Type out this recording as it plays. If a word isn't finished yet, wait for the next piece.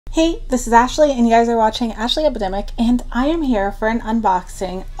Hey, this is Ashley and you guys are watching Ashley Epidemic, and I am here for an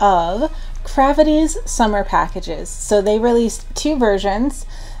unboxing of Cravity's summer packages. So they released two versions.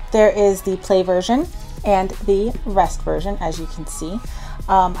 There is the play version and the rest version, as you can see.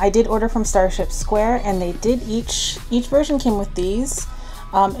 I did order from Starship Square, and they did each version came with these.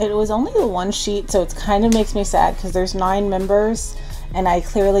 It was only the one sheet, so it kind of makes me sad because there's 9 members and I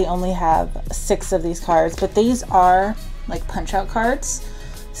clearly only have 6 of these cards, but these are like punch out cards.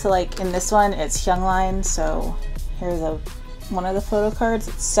 So like in this one, it's Hyungline. So here's one of the photo cards.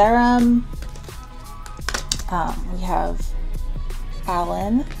 It's Serum. We have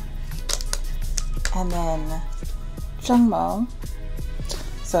Alan, and then Jungmo.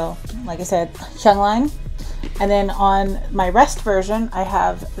 So like I said, Hyungline. And then on my rest version, I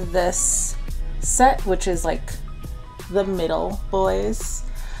have this set, which is like the middle boys.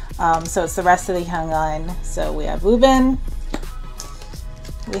 So it's the rest of the Hyungline. So we have Woobin.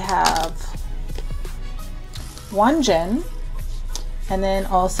 We have Wonjin, and then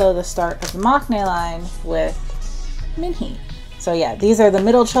also the start of the Maknae line with Minhee. So yeah, these are the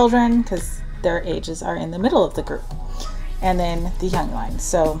middle children because their ages are in the middle of the group. And then the young line.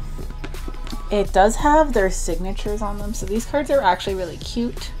 So it does have their signatures on them. So these cards are actually really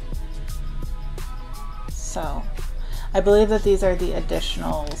cute. So I believe that these are the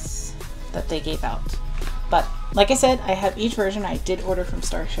additionals that they gave out. But like I said, I have each version. I did order from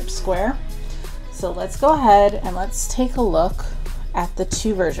Starship Square. So let's go ahead and let's take a look at the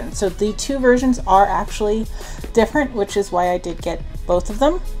two versions. So the two versions are actually different, which is why I did get both of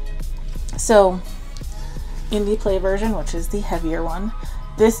them. So in the play version, which is the heavier one,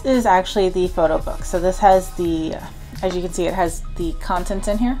 this is actually the photo book. So this has the, as you can see, it has the contents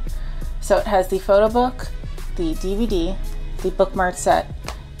in here. So it has the photo book, the DVD, the bookmark set,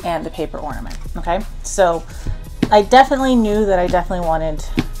 and the paper ornament. Okay, so I definitely knew that I definitely wanted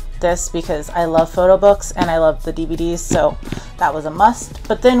this because I love photo books and I love the DVDs, so that was a must.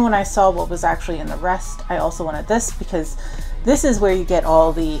 But then when I saw what was actually in the rest, I also wanted this because this is where you get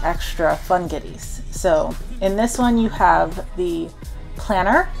all the extra fun goodies. So in this one, you have the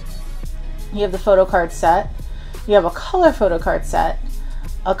planner, you have the photo card set, you have a color photo card set,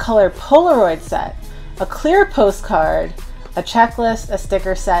 a color Polaroid set, a clear postcard, a checklist, a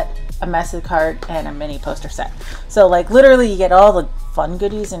sticker set, a message card, and a mini poster set. So like literally you get all the fun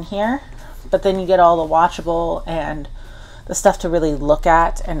goodies in here, but then you get all the watchable and the stuff to really look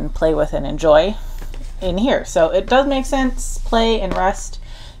at and play with and enjoy in here. So it does make sense, play and rest,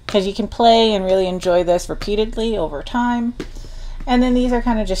 because you can play and really enjoy this repeatedly over time. And then these are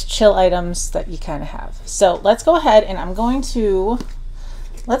kind of just chill items that you kind of have. So let's go ahead and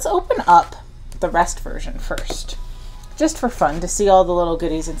let's open up the rest version first, just for fun to see all the little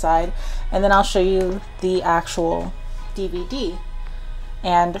goodies inside, and then I'll show you the actual DVD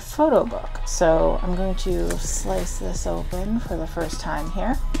and photo book. So I'm going to slice this open for the first time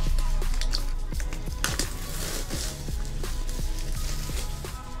here.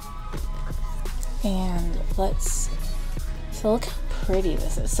 And so look how pretty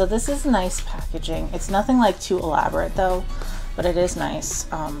this is. So this is nice packaging. It's nothing like too elaborate though, but it is nice.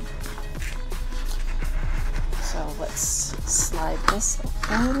 So let's slide this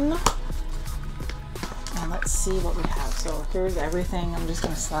open and let's see what we have. So here's everything. I'm just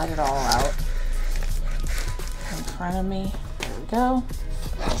going to slide it all out in front of me. There we go.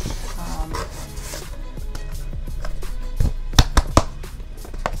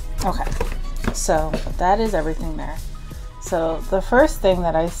 Okay, so that is everything there. So the first thing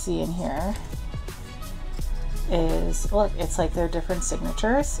that I see in here is, look, it's like their different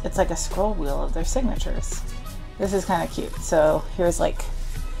signatures. It's like a scroll wheel of their signatures. This is kind of cute. So here's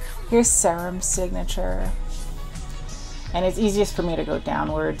Serum's signature, and it's easiest for me to go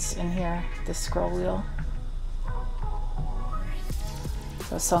downwards in here, this scroll wheel.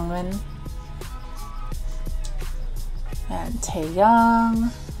 So Sungmin and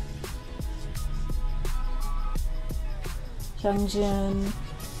Taeyang, Hyungjin,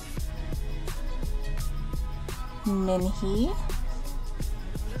 Minhee,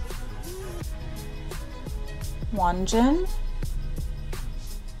 Wonjin,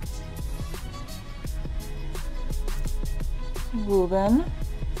 Woobin.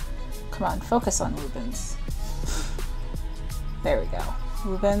 Come on, focus on Woobins. There we go.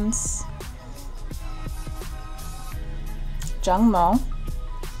 Woobins, Jungmo,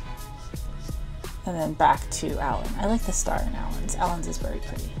 and then back to Alan. I like the star in Alan's. Alan's is very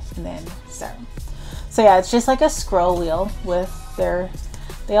pretty. And then Serum. So yeah, it's just like a scroll wheel with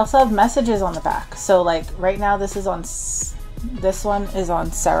they also have messages on the back. So like right now this one is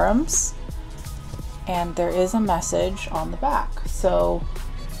on Serum's, and there is a message on the back. So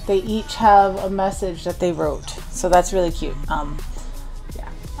they each have a message that they wrote. So that's really cute. Yeah,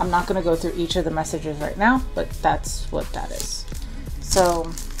 I'm not going to go through each of the messages right now, but that's what that is.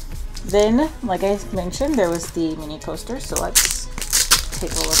 So then, like I mentioned, there was the mini coaster. So let's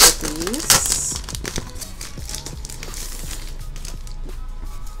take a look at these.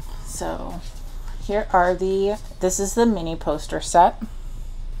 So here are this is the mini poster set.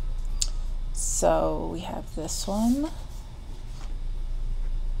 So we have this one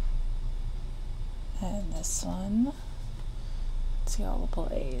and this one. Let's see all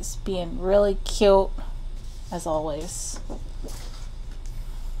the A's being really cute as always.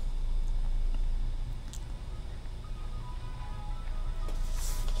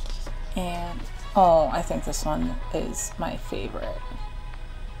 And oh, I think this one is my favorite.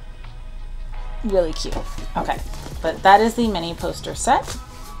 Really cute. Okay, but that is the mini poster set.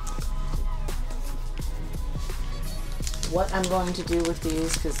 What I'm going to do with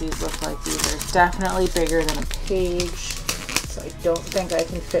these, because these look like these are definitely bigger than a page, so I don't think I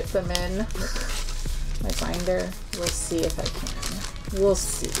can fit them in my binder. We'll see if I can. We'll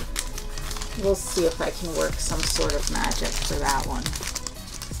see. We'll see if I can work some sort of magic for that one.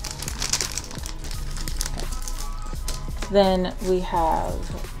 Okay. Then we have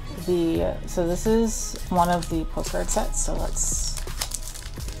so this is one of the postcard sets, so let's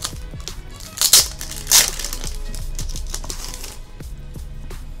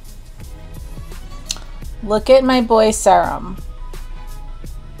look at my boy Serum.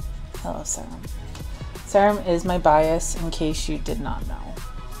 Hello, Serum. Serum is my bias, in case you did not know.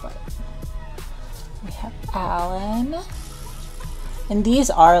 But we have Alan, and these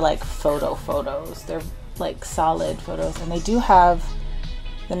are like photos. They're like solid photos, and they do have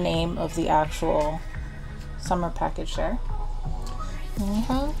the name of the actual summer package there. And we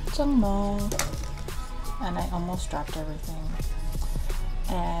have Jungmo, and I almost dropped everything.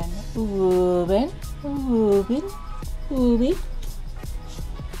 And Ubin.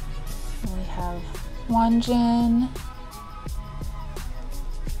 And we have Wonjin,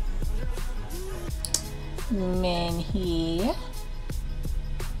 Minhee,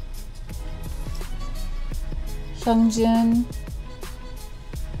 Hyungjin,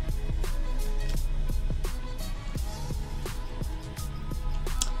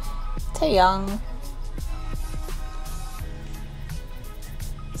 Taeyang,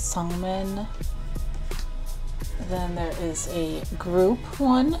 Sungmin. Then there is a group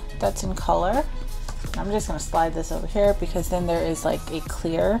one that's in color. I'm just going to slide this over here because then there is like a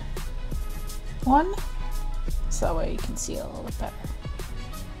clear one, so that way you can see it a little bit better.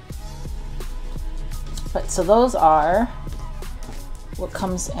 But so those are what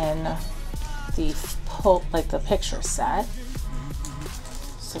comes in the picture set.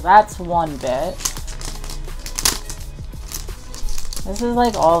 So that's one bit. This is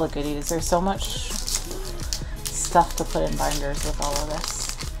like all the goodies. There's so much stuff to put in binders with all of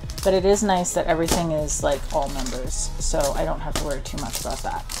this. But it is nice that everything is like all numbers, so I don't have to worry too much about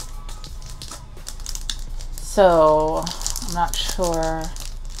that. So I'm not sure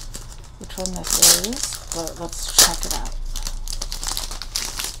which one this is, but let's check it out.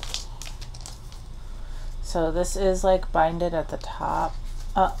 So this is like binded at the top.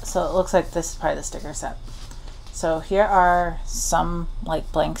 So it looks like this is probably the sticker set. So here are some like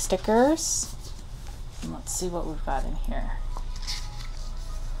blank stickers. And let's see what we've got in here.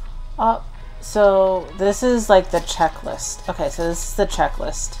 So this is like the checklist. Okay, so this is the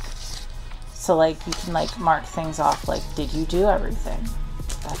checklist. So like you can like mark things off like, did you do everything?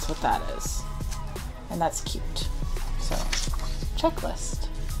 That's what that is. And that's cute. So checklist.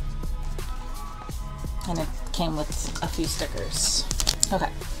 And it came with a few stickers. Okay,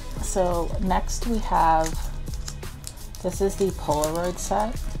 so next we have, this is the Polaroid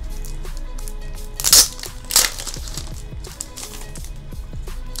set.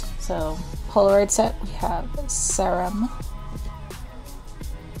 So Polaroid set, we have Serum,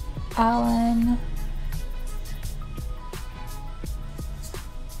 Alan,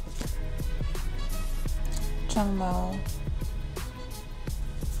 Jungmo,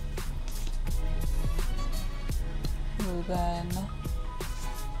 Ruben,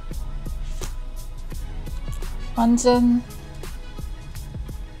 Wonjin.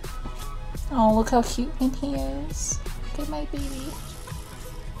 Oh, look how cute he is. Look at my baby.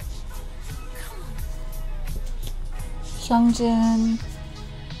 Hyungjin.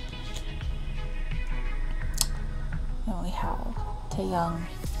 Then we have Taeyang.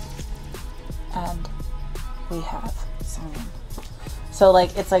 And we have Sungmin. So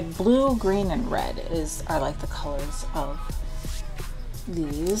like it's like blue, green, and red are like the colors of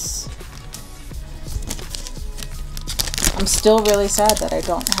these. I'm still really sad that I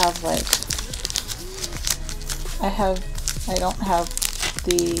don't have like, I don't have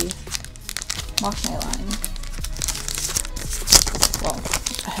the Mothme line. Well,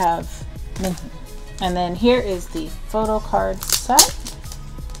 I have Minhu. And then here is the photo card set.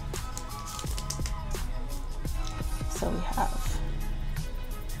 So we have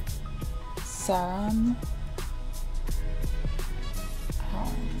Sarum,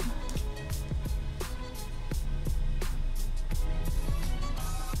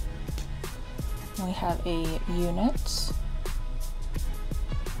 we have a unit,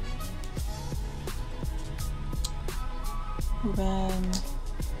 Ruben,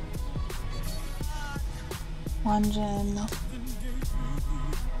 Wanjin,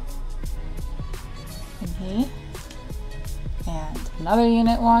 and another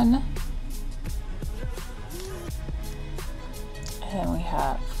unit 1. And then we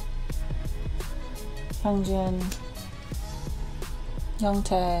have Hyungjin,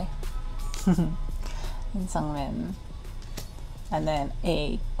 Youngtae, and Sungmin, and then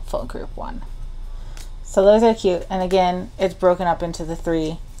a full group 1. So those are cute, and again, it's broken up into the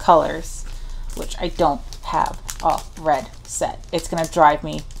 3 colors, which I don't have a red set. It's gonna drive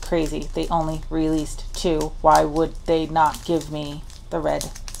me crazy. They only released 2. Why would they not give me the red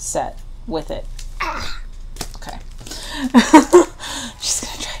set with it? Okay. She's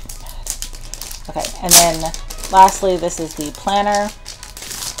gonna drive me mad. Okay, and then lastly, this is the planner.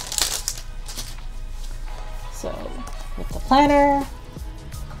 So with the planner,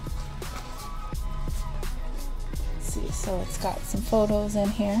 let's see, so it's got some photos in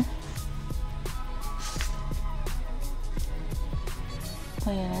here.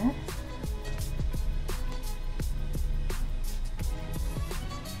 Planner.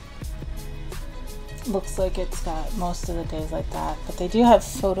 Looks like it's got most of the days like that, but they do have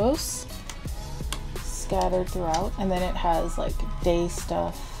photos scattered throughout, and then it has like day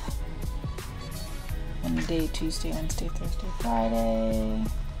stuff. Monday, Tuesday, Wednesday, Thursday, Friday.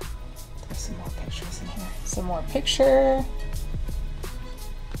 There's some more pictures in here. Some more picture.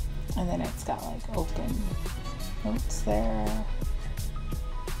 And then it's got like open notes there.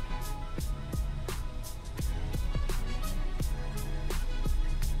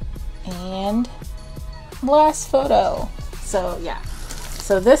 And last photo. So yeah.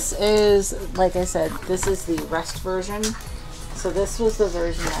 So this is, like I said, this is the rest version. So this was the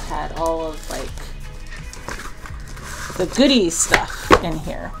version that had all of like the goodies stuff in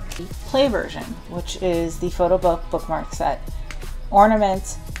here. The play version, which is the photo book, bookmark set,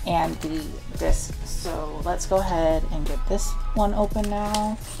 ornament, and the disc. So let's go ahead and get this one open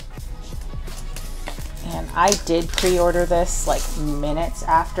now. And I did pre-order this like minutes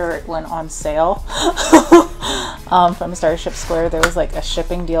after it went on sale from Starship Square. There was like a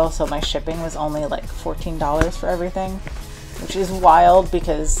shipping deal, so my shipping was only like $14 for everything, which is wild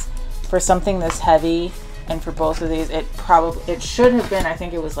because for something this heavy, and for both of these, it should have been, I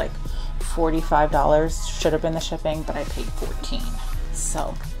think it was like $45 should have been the shipping, but I paid $14.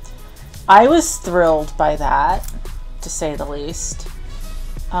 So I was thrilled by that, to say the least.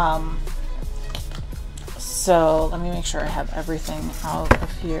 So let me make sure I have everything out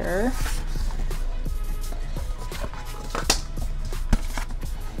of here.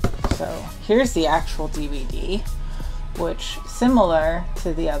 So here's the actual DVD, which, similar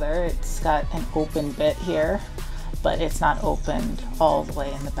to the other, it's got an open bit here, but it's not opened all the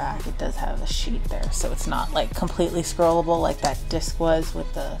way in the back. It does have a sheet there, so it's not like completely scrollable like that disc was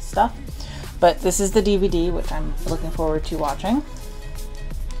with the stuff. But this is the DVD, which I'm looking forward to watching.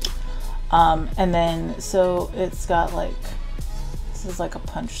 And then, so it's got like, this is like a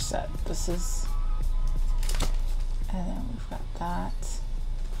punch set. This is, and then we've got that.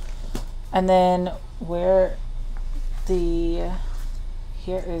 And then where the,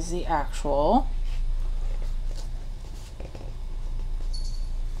 here is the actual.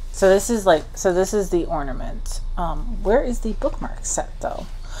 So this is like, so this is the ornament. Where is the bookmark set though?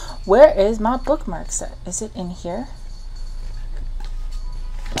 Where is my bookmark set? Is it in here?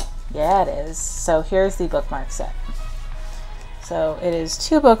 Yeah, it is. So here's the bookmark set. So it is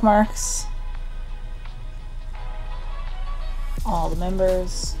 2 bookmarks, all the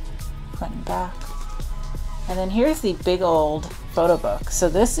members, front and back. And then here's the big old photo book. So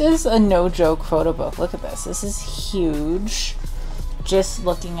this is a no joke photo book. Look at this. This is huge. Just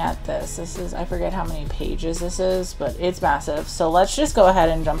looking at this, this is, I forget how many pages this is, but it's massive. So let's just go ahead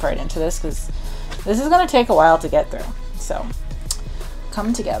and jump right into this because this is going to take a while to get through. So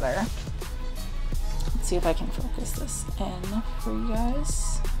come together. Let's see if I can focus this in for you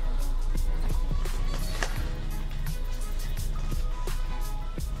guys.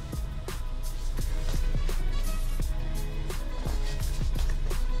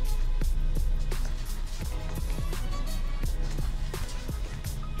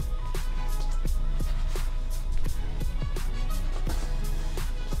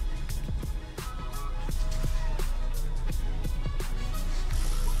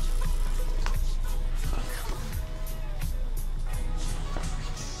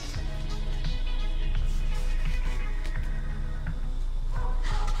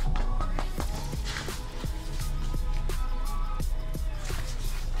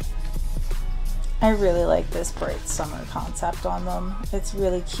 I really like this bright summer concept on them. It's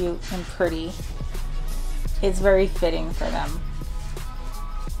really cute and pretty. It's very fitting for them.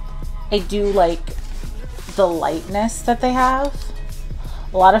 I do like the lightness that they have.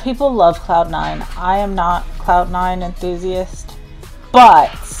 A lot of people love Cloud9. I am not Cloud9 enthusiast,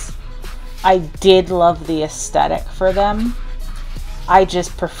 but I did love the aesthetic for them. I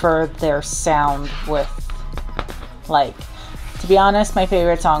just prefer their sound with, like, to be honest, my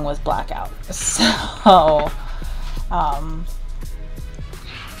favorite song was Blackout. So,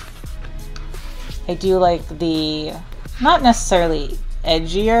 I do like the, not necessarily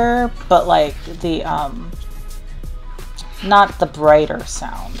edgier, but like the, not the brighter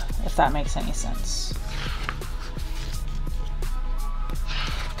sound, if that makes any sense.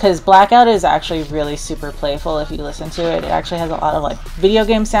 Because Blackout is actually really super playful if you listen to it. It actually has a lot of like video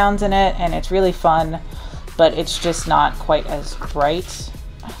game sounds in it, and it's really fun, but it's just not quite as bright.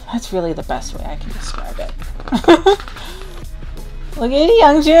 That's really the best way I can describe it. Look at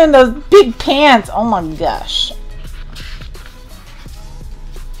Youngjun, those big pants. Oh my gosh.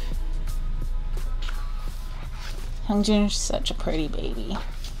 Youngjun's such a pretty baby.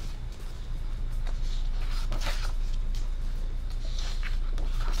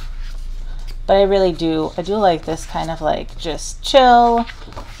 But I really do, I do like this kind of like just chill,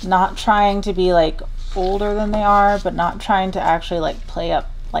 not trying to be like older than they are, but not trying to actually like play up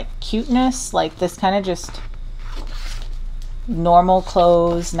like cuteness. Like this kind of just normal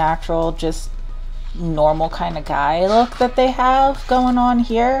clothes, natural, just normal kind of guy look that they have going on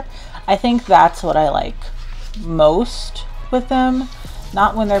here. I think that's what I like most with them.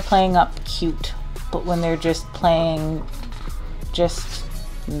 Not when they're playing up cute, but when they're just playing just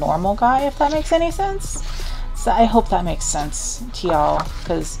normal guy, if that makes any sense. So I hope that makes sense to y'all,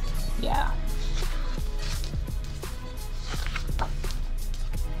 because yeah.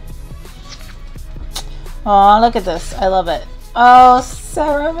 Oh, look at this. I love it. Oh,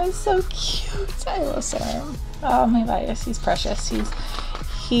 Serum is so cute. I love Serum. Oh, my bias. He's precious.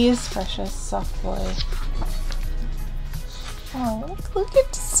 He's precious. Soft boy. Oh, look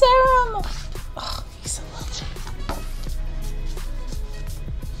at Serum. Oh, he's so lovely.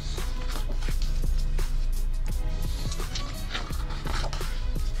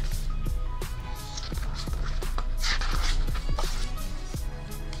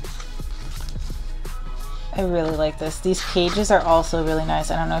 I really like this. These pages are also really nice.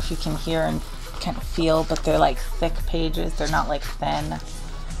 I don't know if you can hear and kind of feel, but they're like thick pages. They're not like thin.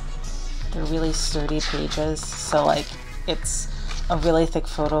 They're really sturdy pages. So like it's a really thick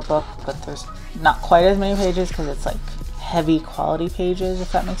photo book, but there's not quite as many pages because it's like heavy quality pages,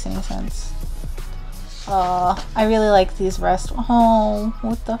 if that makes any sense. I really like these rest. Oh,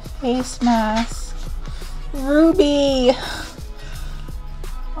 with the face mask. Ruby.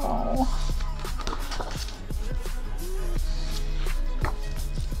 Oh.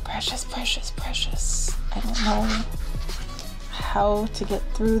 Precious, precious, precious. I don't know how to get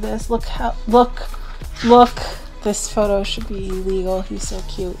through this. Look how, look. This photo should be legal. He's so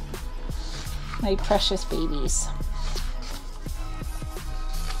cute. My precious babies.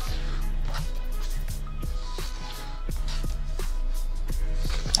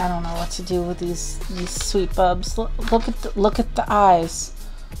 I don't know what to do with these sweet bubs. Look at the eyes.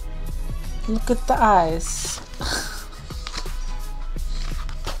 Look at the eyes.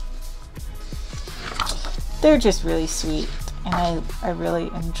 They're just really sweet, and I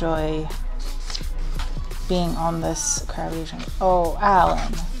really enjoy being on this Cravity train. Oh,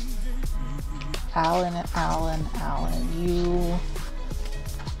 Alan. Alan, you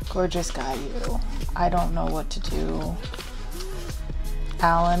gorgeous guy, you. I don't know what to do.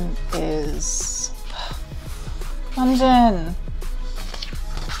 Alan is Hyunjin.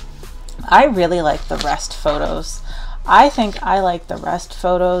 I really like the rest photos. I think I like the rest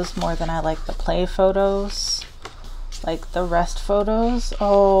photos more than I like the play photos. Like the rest photos.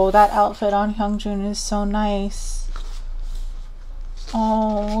 Oh, that outfit on Hyunjun is so nice.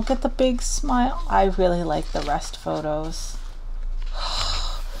 Oh, look at the big smile. I really like the rest photos.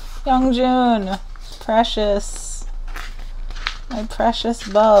 Hyunjun, precious. My precious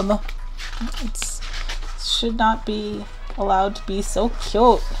bub. It should not be allowed to be so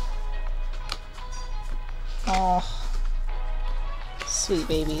cute. Oh, sweet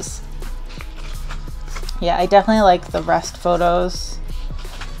babies. Yeah, I definitely like the rest photos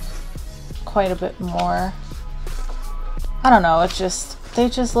quite a bit more. I don't know, it's just, they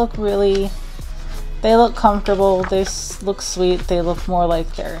just look really, they look comfortable, they look sweet, they look more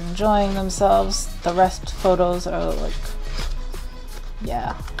like they're enjoying themselves. The rest photos are like,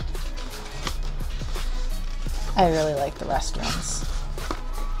 yeah. I really like the rest ones.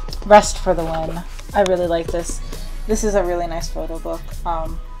 Rest for the win. I really like this. This is a really nice photo book.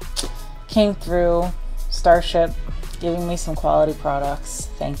 Came through Starship, giving me some quality products.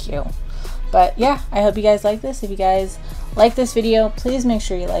 Thank you. But yeah, I hope you guys like this. If you guys like this video, please make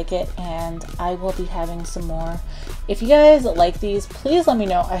sure you like it, and I will be having some more. If you guys like these, please let me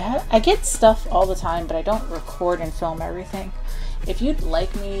know. I get stuff all the time, but I don't record and film everything. If you'd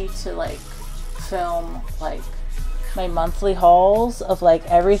like me to like film like my monthly hauls of like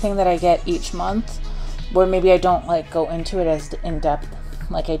everything that I get each month, where maybe I don't like go into it as in depth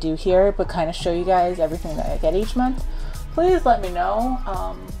like I do here, but kind of show you guys everything that I get each month, please let me know.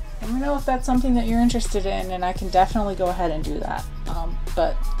 Let me know if that's something that you're interested in, and I can definitely go ahead and do that.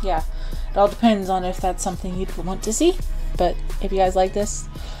 But yeah, it all depends on if that's something you'd want to see. But if you guys like this,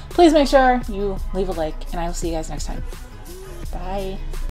 please make sure you leave a like, and I will see you guys next time. Bye.